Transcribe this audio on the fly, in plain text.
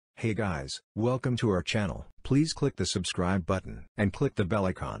Hey guys, welcome to our channel. Please click the subscribe button and click the bell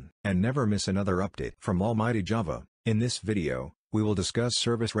icon and never miss another update from Almighty Java. In this video, we will discuss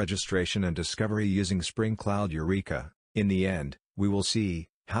service registration and discovery using Spring Cloud Eureka. In the end, we will see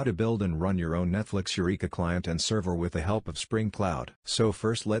how to build and run your own Netflix Eureka client and server with the help of Spring Cloud. So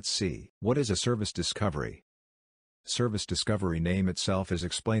first let's see, what is a service discovery? Service discovery name itself is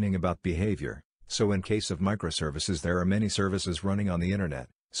explaining about behavior. So in case of microservices there are many services running on the internet.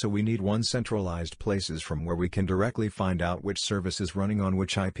 So we need one centralized places from where we can directly find out which service is running on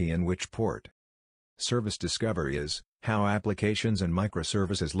which IP and which port. Service discovery is how applications and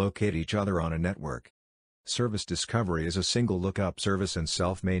microservices locate each other on a network. Service discovery is a single lookup service and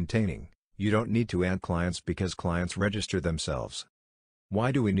self-maintaining. You don't need to add clients because clients register themselves.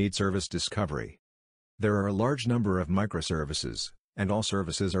 Why do we need service discovery? There are a large number of microservices, and all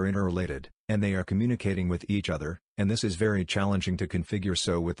services are interrelated, and they are communicating with each other, and this is very challenging to configure,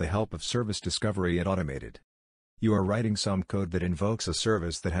 so with the help of service discovery it automated. You are writing some code that invokes a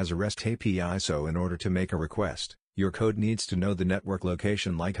service that has a REST API, so in order to make a request, your code needs to know the network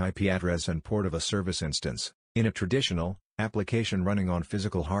location like IP address and port of a service instance. In a traditional application running on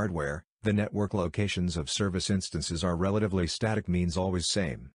physical hardware, the network locations of service instances are relatively static, means always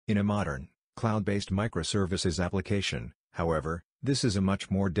same. In a modern, cloud-based microservices application, however, this is a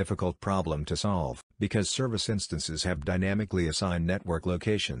much more difficult problem to solve, because service instances have dynamically assigned network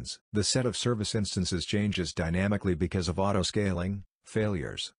locations. The set of service instances changes dynamically because of auto-scaling,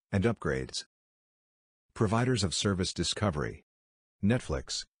 failures, and upgrades. Providers of service discovery: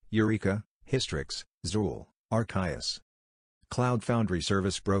 Netflix, Eureka, Hystrix, Zool, Archias. Cloud Foundry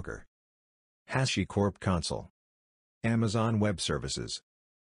Service Broker. HashiCorp Console. Amazon Web Services.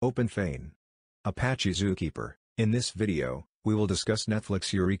 OpenFane. Apache Zookeeper. In this video, we will discuss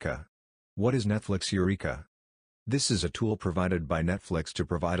Netflix Eureka. What is Netflix Eureka? This is a tool provided by Netflix to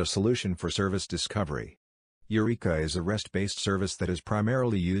provide a solution for service discovery. Eureka is a REST-based service that is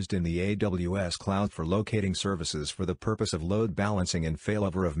primarily used in the AWS cloud for locating services for the purpose of load balancing and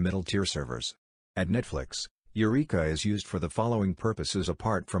failover of middle-tier servers. At Netflix, Eureka is used for the following purposes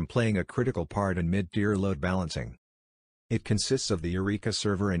apart from playing a critical part in mid-tier load balancing. It consists of the Eureka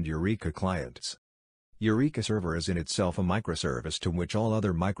server and Eureka clients. Eureka server is in itself a microservice to which all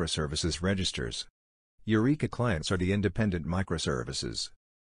other microservices registers. Eureka clients are the independent microservices.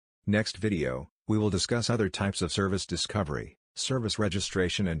 Next video, we will discuss other types of service discovery. Service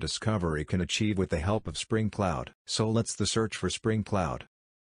registration and discovery can achieve with the help of Spring Cloud. So let's search for Spring Cloud.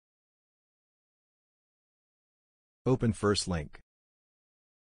 Open first link.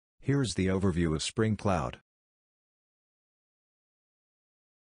 Here's the overview of Spring Cloud.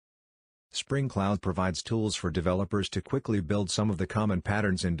 Spring Cloud provides tools for developers to quickly build some of the common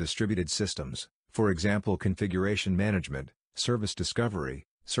patterns in distributed systems, for example configuration management, service discovery,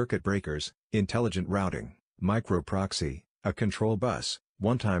 circuit breakers, intelligent routing, microproxy, a control bus,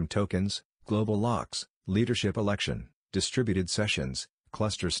 one-time tokens, global locks, leadership election, distributed sessions,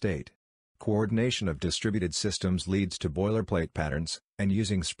 cluster state. Coordination of distributed systems leads to boilerplate patterns, and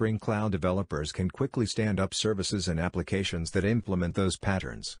using Spring Cloud developers can quickly stand up services and applications that implement those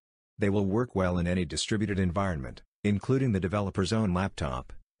patterns. They will work well in any distributed environment, including the developer's own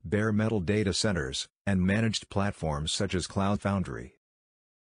laptop, bare metal data centers, and managed platforms such as Cloud Foundry.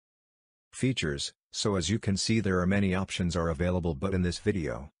 Features: so as you can see there are many options are available, but in this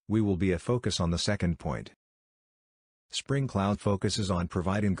video, we will be a focus on the second point. Spring Cloud focuses on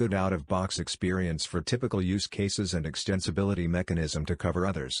providing good out-of-box experience for typical use cases and extensibility mechanism to cover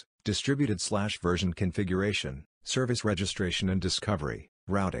others, distributed/version configuration, service registration and discovery,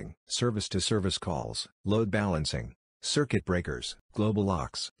 routing, service-to-service calls, load balancing, circuit breakers, global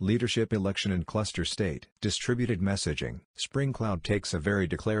locks, leadership election and cluster state, distributed messaging. Spring Cloud takes a very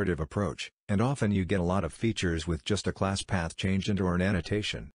declarative approach, and often you get a lot of features with just a class path change and or an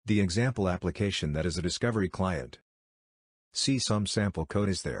annotation. The example application that is a discovery client. See some sample code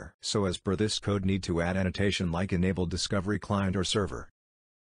is there. So as per this code need to add annotation like enable discovery client or server.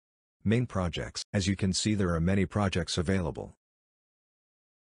 Main projects. As you can see there are many projects available.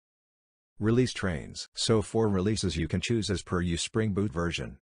 Release trains. So for releases you can choose as per your Spring Boot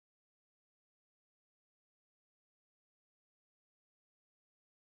version.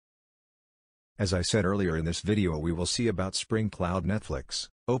 As I said earlier in this video we will see about Spring Cloud Netflix.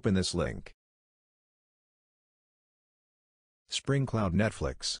 Open this link. Spring Cloud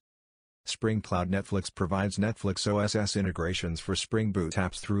Netflix. Spring Cloud Netflix provides Netflix OSS integrations for Spring Boot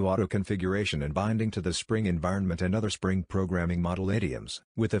apps through auto-configuration and binding to the Spring environment and other Spring programming model idioms.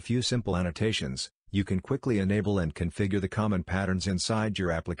 With a few simple annotations, You can quickly enable and configure the common patterns inside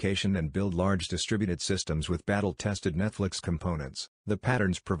your application and build large distributed systems with battle-tested Netflix components. The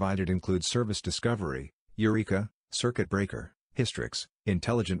patterns provided include service discovery, Eureka, circuit breaker, Hystrix,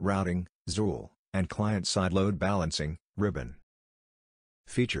 intelligent routing, Zool, and client-side load balancing, Ribbon.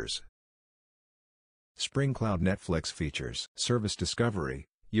 Features: Spring Cloud Netflix features. Service discovery: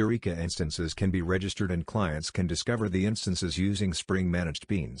 Eureka instances can be registered and clients can discover the instances using Spring Managed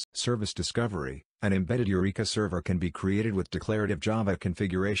Beans. Service discovery: an embedded Eureka server can be created with declarative Java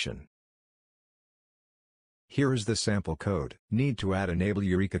configuration. Here is the sample code. Need to add enable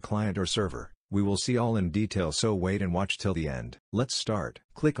Eureka client or server. We will see all in detail, so wait and watch till the end. Let's start.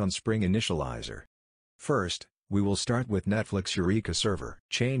 Click on Spring Initializer. First, we will start with Netflix Eureka server.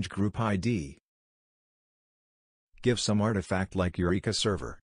 Change group ID. Give some artifact like Eureka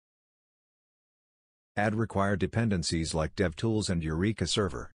server. Add required dependencies like DevTools and Eureka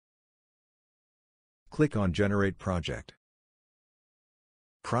server. Click on Generate Project.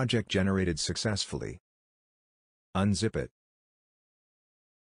 Project generated successfully. Unzip it.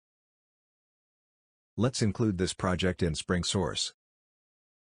 Let's include this project in Spring Source.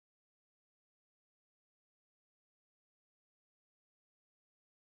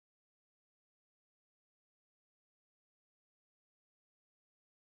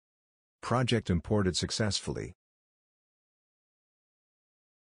 Project imported successfully.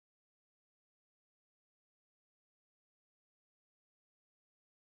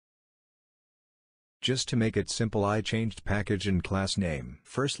 Just to make it simple, I changed package and class name.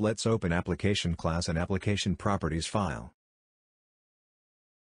 First, let's open application class and application properties file.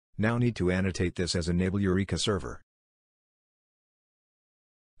 Now need to annotate this as enable Eureka server.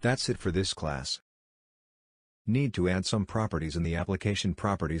 That's it for this class. Need to add some properties in the application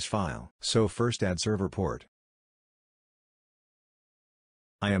properties file. So first add server port.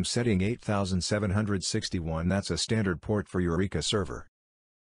 I am setting 8761, that's a standard port for Eureka server.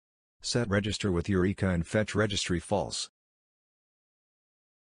 Set register with Eureka and fetch registry false.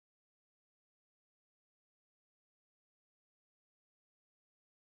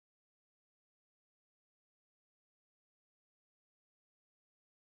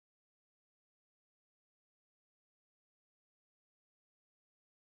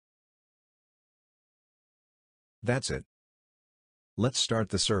 That's it. Let's start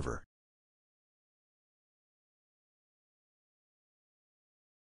the server.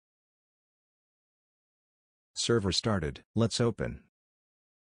 Server started. Let's open.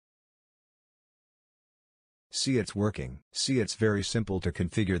 See, it's working. See, it's very simple to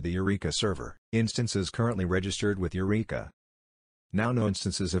configure the Eureka server. Instances currently registered with Eureka. Now no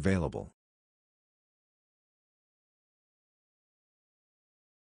instances available.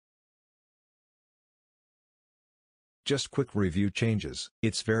 Just quick review changes.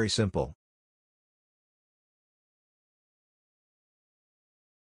 It's very simple.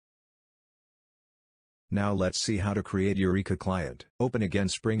 Now let's see how to create Eureka client. Open again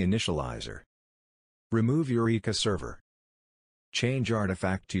Spring Initializer. Remove Eureka server. Change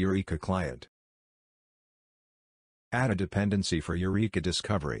artifact to Eureka client. Add a dependency for Eureka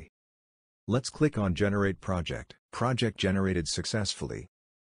discovery. Let's click on Generate Project. Project generated successfully.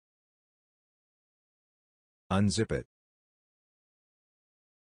 Unzip it.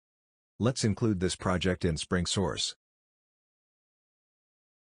 Let's include this project in Spring Source.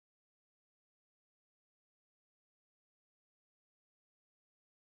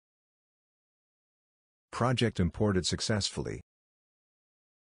 Project imported successfully.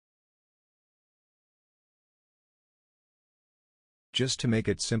 Just to make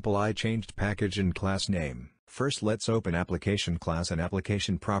it simple, I changed package and class name. First, let's open application class and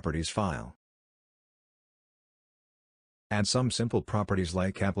application properties file. Add some simple properties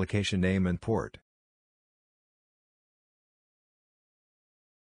like application name and port.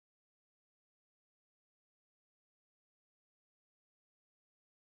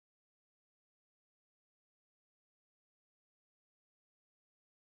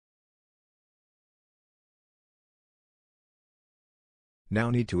 Now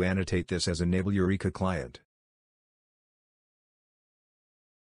need to annotate this as enable Eureka client.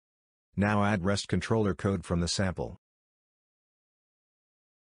 Now add REST controller code from the sample.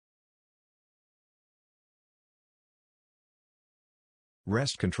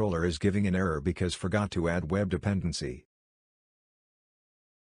 REST controller is giving an error because forgot to add web dependency.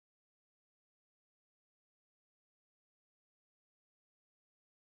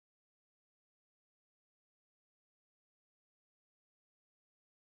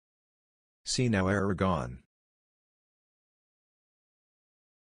 See, now error gone.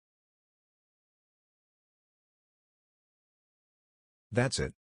 That's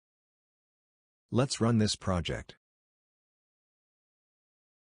it. Let's run this project.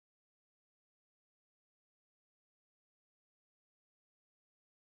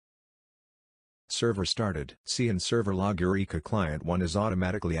 Server started. See in server log Eureka client 1 is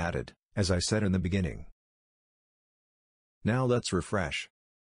automatically added, as I said in the beginning. Now let's refresh.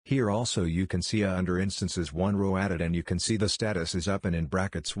 Here also you can see under instances 1 row added and you can see the status is up and in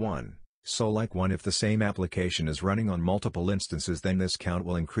brackets 1, so like 1 if the same application is running on multiple instances then this count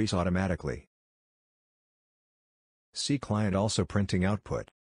will increase automatically. See client also printing output.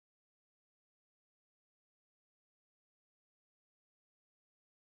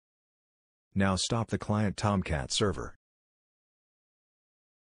 Now stop the client Tomcat server.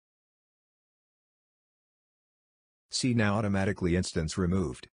 See now automatically instance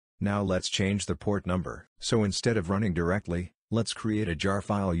removed. Now let's change the port number. So instead of running directly, let's create a jar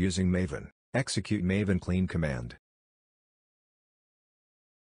file using Maven. Execute Maven clean command.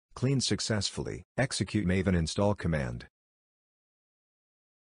 Clean successfully. Execute Maven install command.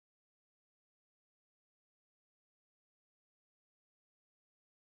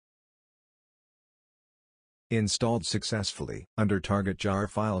 Installed successfully. Under target jar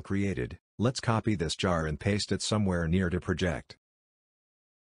file created, let's copy this jar and paste it somewhere near to project.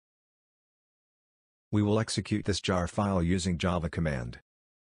 We will execute this jar file using Java command.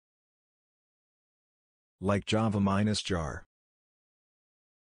 Like Java -jar.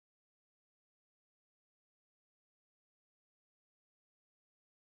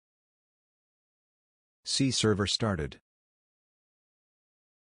 See server started.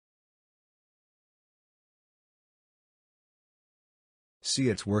 See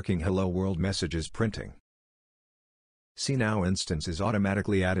it's working hello world message is printing. See now instance is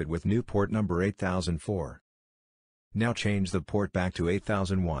automatically added with new port number 8004. Now change the port back to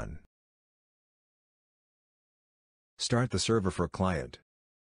 8001. Start the server for client.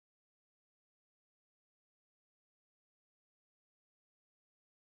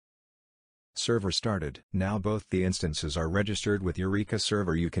 Server started. Now both the instances are registered with Eureka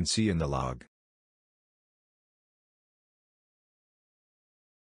server you can see in the log.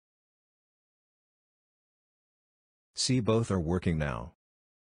 See both are working now.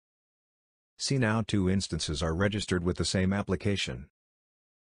 See now two instances are registered with the same application.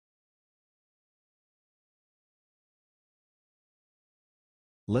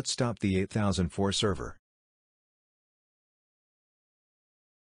 Let's stop the 8004 server.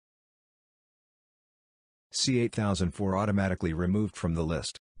 See 8004 automatically removed from the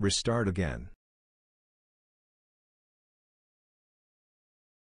list. Restart again.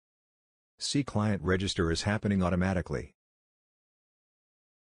 See client register is happening automatically.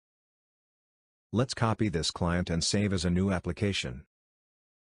 Let's copy this client and save as a new application.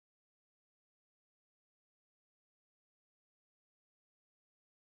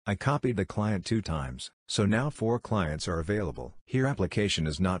 I copied the client 2 times, so now 4 clients are available. Here application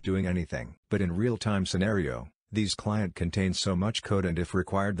is not doing anything. But in real-time scenario, these client contains so much code and if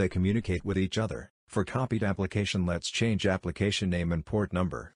required they communicate with each other. For copied application let's change application name and port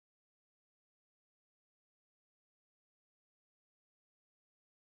number.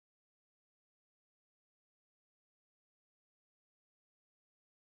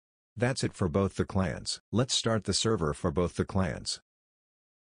 That's it for both the clients. Let's start the server for both the clients.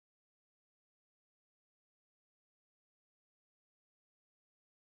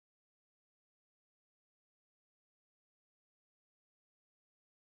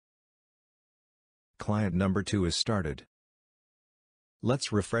 Client number 2 is started.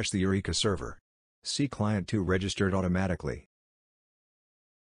 Let's refresh the Eureka server. See client 2 registered automatically.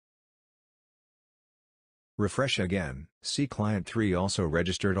 Refresh again. See client 3 also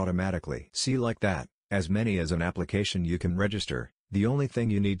registered automatically. See like that, as many as an application you can register. The only thing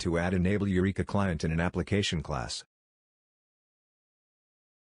you need to add enable Eureka client in an application class.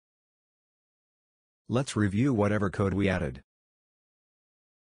 Let's review whatever code we added.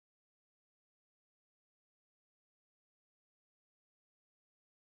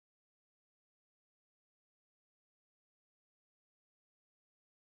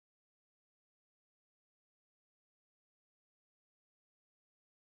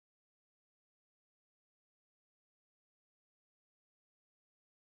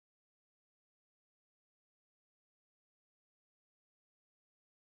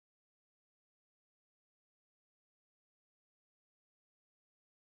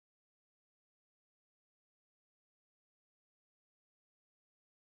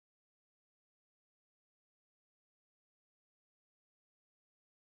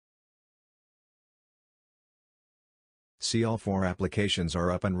 See all 4 applications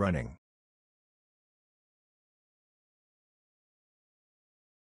are up and running.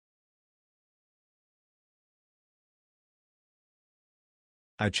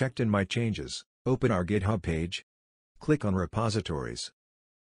 I checked in my changes. Open our GitHub page. Click on Repositories.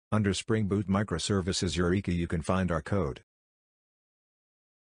 Under Spring Boot Microservices Eureka you can find our code.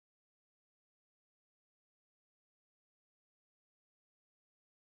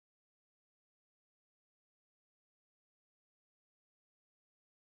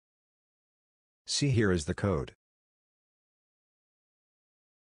 See, here is the code.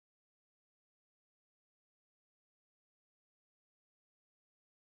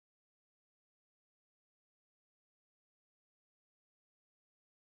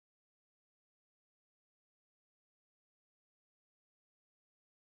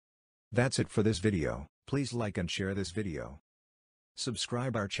 That's it for this video. Please like and share this video.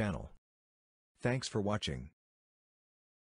 Subscribe our channel. Thanks for watching.